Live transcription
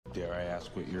Dare I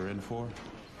ask what you're in for?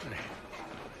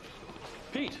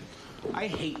 Pete! I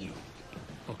hate you.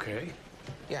 Okay.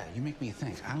 Yeah, you make me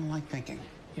think. I don't like thinking.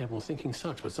 Yeah, well, thinking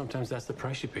sucks, but sometimes that's the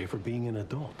price you pay for being an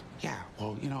adult. Yeah,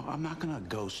 well, you know, I'm not gonna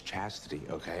ghost Chastity,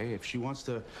 okay? If she wants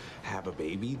to have a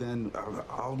baby, then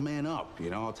I'll man up, you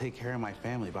know? I'll take care of my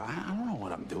family, but I don't know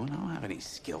what I'm doing. I don't have any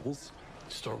skills.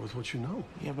 Start with what you know.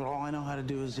 Yeah, but all I know how to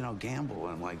do is, you know, gamble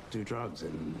and, like, do drugs,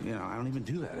 and, you know, I don't even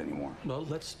do that anymore. Well,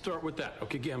 let's start with that.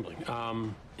 Okay, gambling.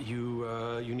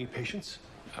 You need patience,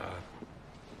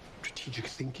 strategic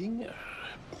thinking,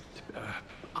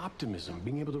 optimism,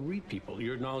 being able to read people,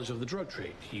 your knowledge of the drug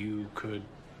trade. You could,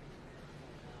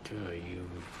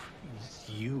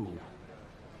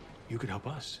 you could help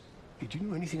us. Do you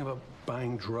know anything about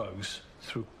buying drugs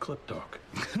through Clip Talk?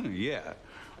 Yeah,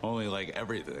 only, like,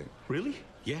 everything. Really?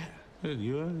 Yeah.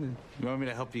 You want me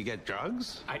to help you get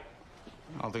drugs? I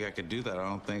don't think I could do that. I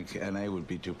don't think NA would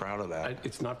be too proud of that.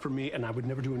 It's not for me, and I would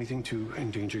never do anything to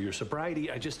endanger your sobriety.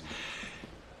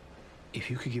 If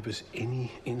you could give us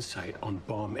any insight on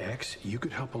Bomb X, you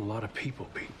could help a lot of people,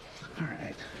 Pete. All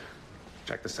right.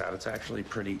 Check this out. It's actually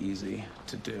pretty easy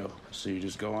to do. So you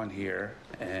just go on here,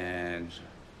 and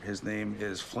his name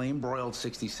is Flame Broiled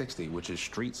 6060, which is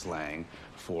street slang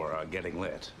for getting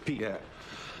lit. Pete, yeah.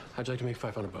 How'd you like to make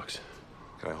 $500?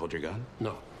 Can I hold your gun?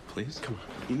 No. Please? Come on.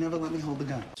 You never let me hold the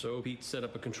gun. So Pete set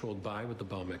up a controlled buy with the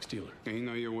Bomb X dealer. Yeah, you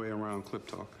know your way around Clip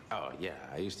Talk. Oh, yeah.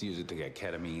 I used to use it to get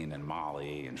ketamine and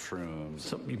Molly and shrooms.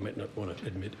 Something you might not want to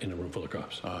admit in a room full of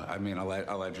cops. I mean,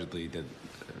 allegedly did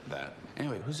that.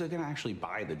 Anyway, who's gonna actually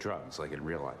buy the drugs, like in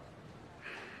real life?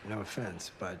 No offense,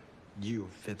 but you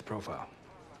fit the profile.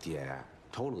 Yeah,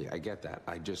 totally. I get that.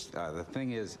 I just, the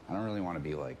thing is, I don't really want to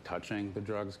be, like, touching the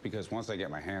drugs, because once I get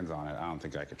my hands on it, I don't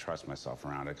think I could trust myself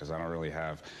around it, because I don't really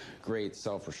have great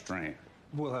self-restraint.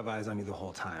 We'll have eyes on you the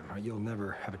whole time. Or you'll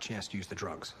never have a chance to use the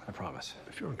drugs, I promise.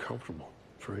 If you're uncomfortable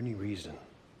for any reason,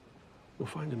 we'll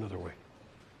find another way.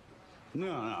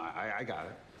 No, I got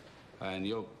it. And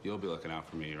you'll be looking out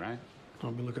for me, right?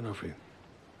 I'll be looking out for you.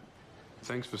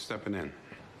 Thanks for stepping in,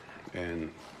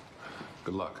 and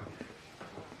good luck.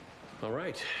 All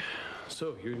right,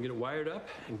 so you're gonna get it wired up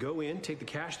and go in, take the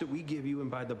cash that we give you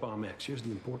and buy the Bomb X. Here's the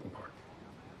important part.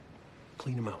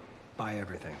 Clean him out. Buy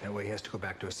everything. That way he has to go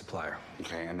back to his supplier.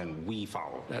 Okay, and then we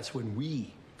follow. That's when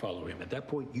we follow him. At that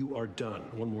point, you are done.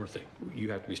 One more thing. You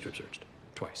have to be strip searched.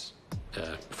 Twice.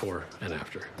 Before and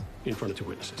after. In front of 2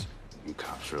 witnesses. You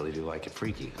cops really do like it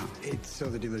freaky, huh? It's so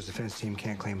the dealer's defense team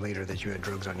can't claim later that you had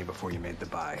drugs on you before you made the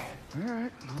buy. All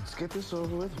right, let's get this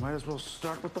over with. Might as well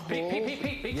start with the whole...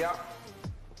 Pete. Yeah.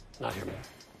 Not here, man.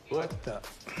 What the?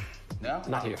 No?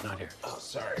 Not here, not here. Oh,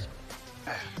 sorry.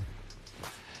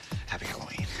 Happy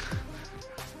Halloween.